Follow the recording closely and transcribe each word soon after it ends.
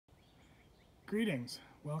Greetings.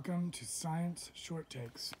 Welcome to Science Short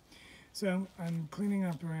Takes. So I'm cleaning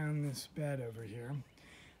up around this bed over here,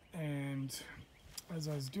 and as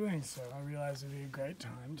I was doing so, I realized it'd be a great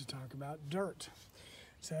time to talk about dirt.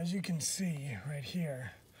 So as you can see right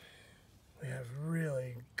here, we have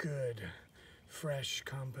really good, fresh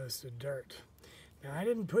composted dirt. Now I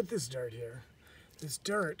didn't put this dirt here. This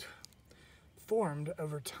dirt formed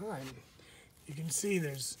over time. You can see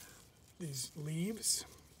there's these leaves,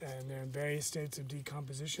 and they're in various states of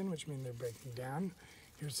decomposition, which mean they're breaking down.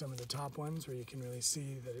 Here's some of the top ones where you can really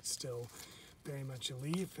see that it's still very much a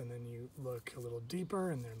leaf, and then you look a little deeper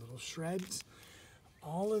and they're little shreds.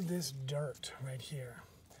 All of this dirt right here,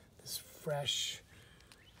 this fresh,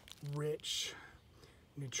 rich,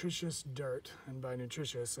 nutritious dirt, and by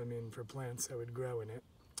nutritious I mean for plants that would grow in it,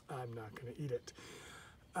 I'm not going to eat it,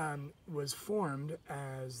 was formed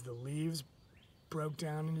as the leaves broke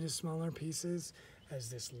down into smaller pieces, as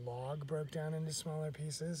this log broke down into smaller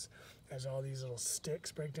pieces, as all these little sticks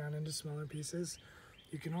break down into smaller pieces.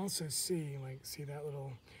 You can also see, see that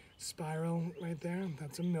little spiral right there?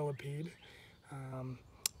 That's a millipede.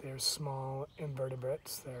 They're small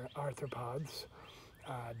invertebrates. They're arthropods,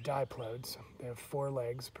 diplodes. They have 4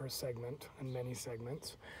 legs per segment and many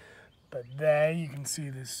segments. But you can see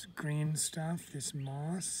this green stuff, this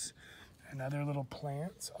moss, and other little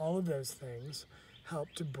plants. All of those things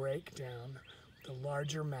help to break down the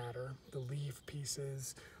larger matter, the leaf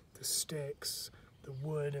pieces, the sticks, the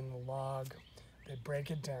wood and the log. They break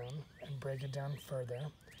it down and break it down further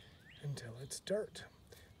until it's dirt.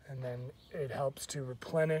 And then it helps to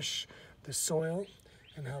replenish the soil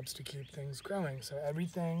and helps to keep things growing. So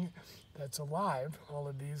everything that's alive, all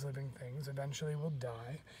of these living things, eventually will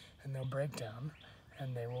die and they'll break down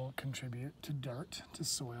and they will contribute to dirt, to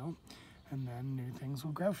soil, and then new things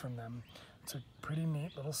will grow from them. It's a pretty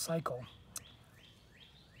neat little cycle.